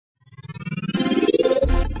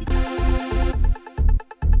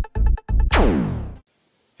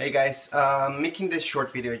Hey guys, making this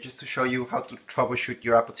short video just to show you how to troubleshoot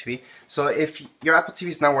your Apple TV. So if your Apple TV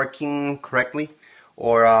is not working correctly,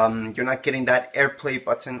 or you're not getting that AirPlay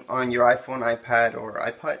button on your iPhone, iPad, or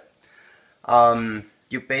iPod,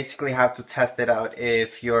 you basically have to test it out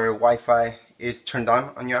if your Wi-Fi is turned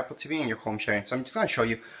on your Apple TV and your home sharing. So I'm just going to show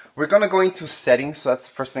you. We're going to go into settings, so that's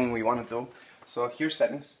the first thing we want to do. So here's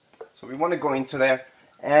settings. So we want to go into there.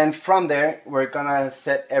 And from there, we're gonna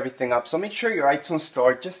set everything up. So make sure your iTunes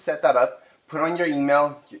store, just set that up. Put on your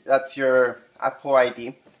email, that's your Apple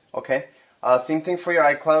ID, okay? Same thing for your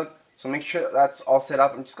iCloud. So make sure that's all set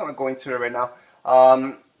up. I'm just gonna go into it right now.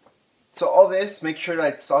 So all this, make sure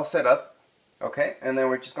that it's all set up, okay? And then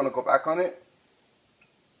we're just gonna go back on it,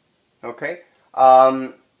 okay?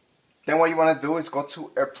 Then what you wanna do is go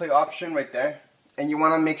to AirPlay option right there, and you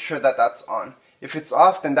wanna make sure that that's on. If it's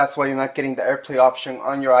off, then that's why you're not getting the AirPlay option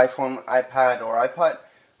on your iPhone, iPad, or iPod,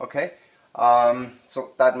 okay?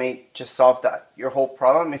 So that may just solve your whole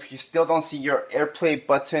problem. If you still don't see your AirPlay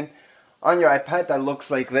button on your iPad, that looks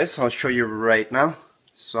like this. I'll show you right now.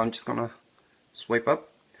 So I'm just gonna swipe up.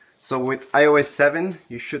 So with iOS 7,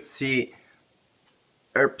 you should see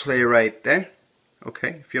AirPlay right there,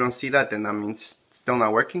 okay? If you don't see that, then that means it's still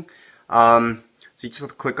not working. So you just have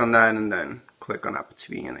to click on that and then click on Apple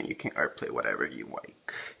TV, and then you can AirPlay whatever you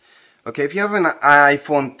like. Okay, if you have an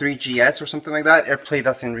iPhone 3GS or something like that, AirPlay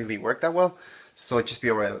doesn't really work that well, so just be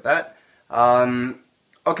aware of that.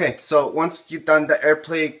 Okay, so once you've done the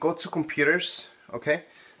AirPlay, go to computers, okay?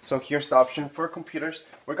 So here's the option for computers.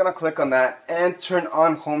 We're gonna click on that and turn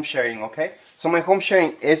on home sharing, okay? So my home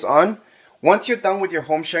sharing is on. Once you're done with your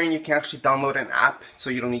home sharing, you can actually download an app,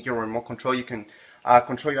 so you don't need your remote control. You can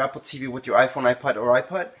control your Apple TV with your iPhone, iPod, or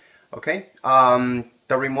iPod. Okay,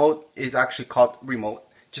 the remote is actually called Remote.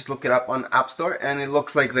 Just look it up on App Store, and it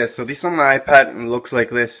looks like this. So this is on my iPad, and it looks like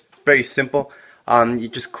this. Very simple. You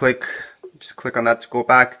just click on that to go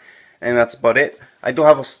back, and that's about it. I do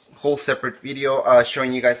have a whole separate video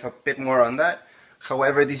showing you guys a bit more on that.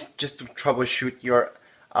 However, this is just to troubleshoot your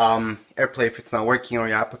AirPlay if it's not working, or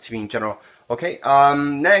your Apple TV in general. Okay.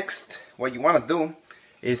 Next, what you want to do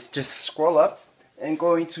is just scroll up and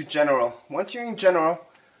go into General. Once you're in General,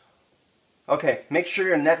 okay, make sure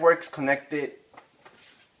your network's connected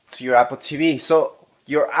to your Apple TV. So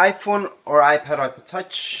your iPhone or iPad or iPod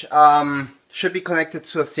Touch should be connected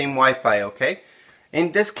to the same Wi-Fi, okay?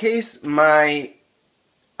 In this case, my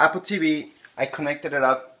Apple TV, I connected it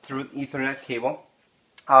up through Ethernet cable.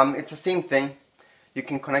 It's the same thing. You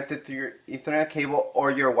can connect it through your Ethernet cable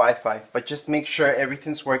or your Wi-Fi, but just make sure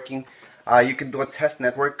everything's working. You can do a test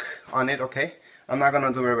network on it, okay? I'm not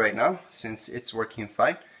gonna do it right now since it's working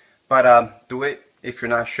fine. But do it if you're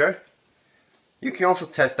not sure. You can also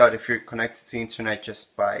test out if you're connected to the internet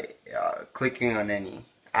just by clicking on any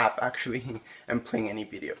app actually and playing any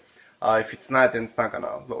video. If it's not, then it's not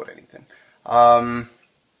gonna load anything.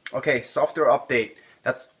 Okay, software update.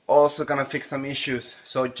 That's also gonna fix some issues.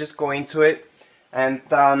 So just go into it, and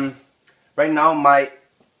right now my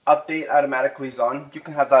update automatically is on. You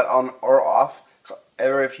can have that on or off.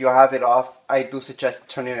 However, if you have it off, I do suggest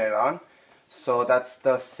turning it on. So that's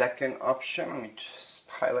the second option. Let me just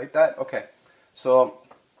highlight that. Okay, so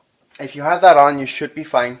if you have that on, you should be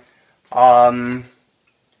fine. Even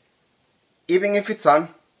if it's on,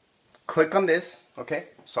 click on this, okay,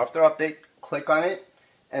 software update, click on it,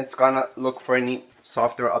 and it's gonna look for any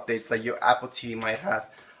software updates that your Apple TV might have.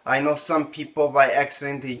 I know some people by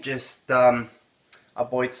accident, they just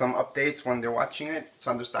avoid some updates when they're watching it. It's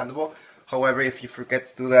understandable. However, if you forget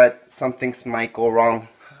to do that, some things might go wrong,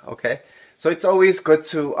 okay? So it's always good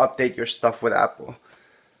to update your stuff with Apple.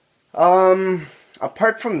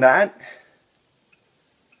 Apart from that,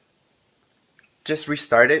 just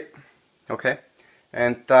restart it, okay?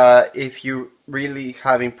 And if you're really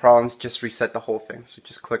having problems, just reset the whole thing. So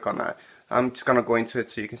just click on that. I'm just gonna go into it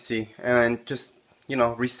so you can see, and just, you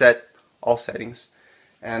know, reset all settings.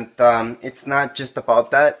 And it's not just about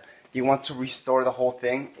that. You want to restore the whole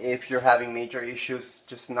thing. If you're having major issues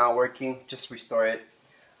just not working, just restore it.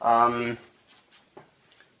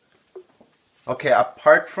 Okay,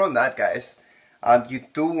 apart from that, guys, you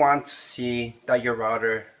do want to see that your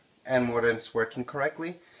router and modem is working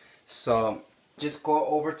correctly. So just go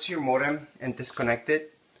over to your modem and disconnect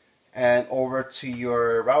it, and over to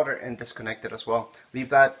your router and disconnect it as well. Leave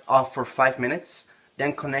that off for 5 minutes.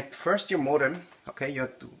 Then connect first your modem. Okay, you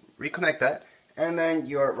have to reconnect that, and then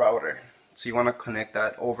your router. So you want to connect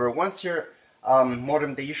that over. Once your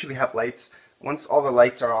modem, they usually have lights. Once all the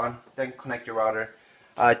lights are on, then connect your router.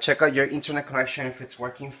 Check out your internet connection if it's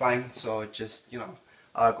working fine. So just, you know,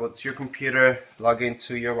 go to your computer, log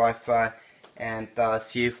into your Wi-Fi, and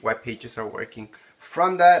see if web pages are working.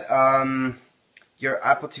 from that, your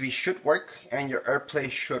Apple TV should work and your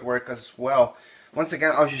AirPlay should work as well. Once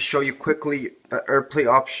again, I'll just show you quickly the AirPlay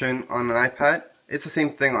option on an iPad. It's the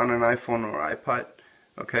same thing on an iPhone or iPod.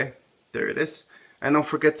 Okay, there it is. And don't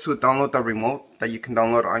forget to download the remote that you can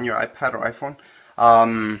download on your iPad or iPhone.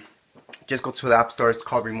 Just go to the App Store, it's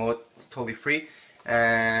called Remote, it's totally free.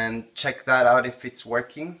 And check that out if it's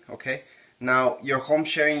working, okay? Now, your home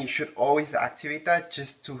sharing, you should always activate that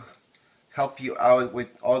just to help you out with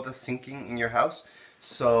all the syncing in your house.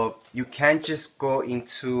 So you can't just go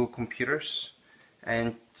into computers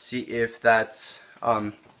and see if that's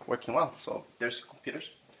working well. So there's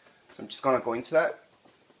computers. So I'm just gonna go into that,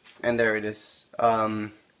 and there it is.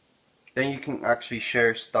 Then you can actually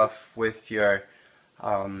share stuff with your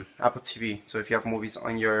Apple TV. So if you have movies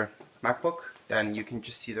on your MacBook, then you can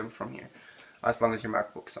just see them from here, as long as your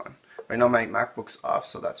MacBook's on. Right now my MacBook's off,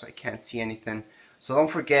 so that's why I can't see anything. So don't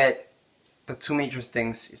forget, the two major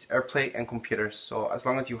things is AirPlay and computers. So as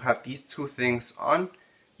long as you have these two things on,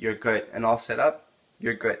 you're good, and all set up,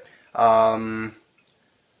 you're good. iTunes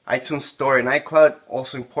Store and iCloud,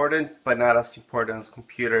 also important, but not as important as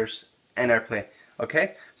computers and AirPlay.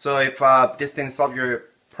 Okay, so if this didn't solve your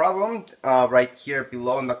problem, right here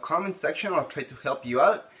below in the comment section, I'll try to help you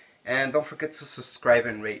out. And don't forget to subscribe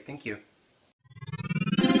and rate. Thank you.